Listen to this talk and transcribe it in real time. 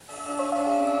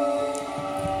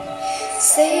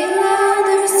Say it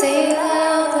louder, say it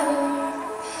louder.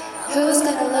 Who's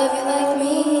gonna love you like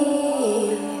me?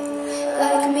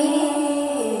 Like me.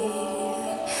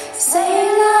 Say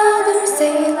it louder,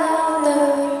 say it louder.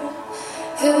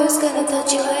 Who's gonna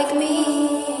touch you like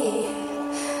me?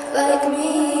 Like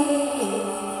me.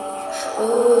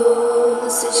 Ooh,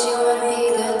 said you wanna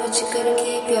be good, but you couldn't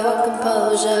keep your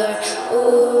composure.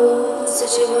 Ooh,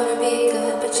 said you wanna be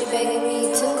good, but you're begging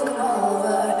me to come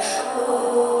over.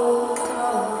 Ooh, come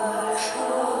over.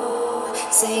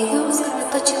 Ooh, say who's gonna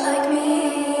touch you like me?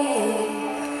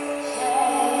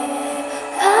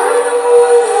 I don't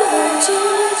wanna hurt you,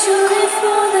 let you live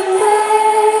for the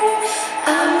pain.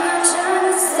 I'm not trying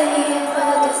to say it,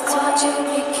 but that's what you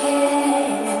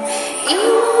became. You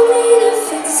want me to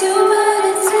fix you, but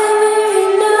it's never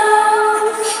enough.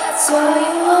 That's why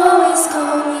you always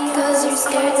call me, cause you're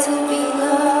scared to be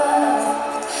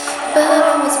loved. But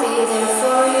I'll always be there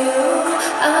for you.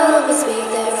 I'll always be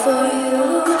there for you.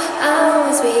 I'll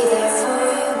always be there for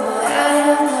you, boy, I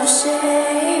have no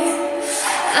shame.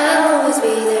 I'll always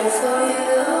be there for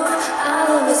you.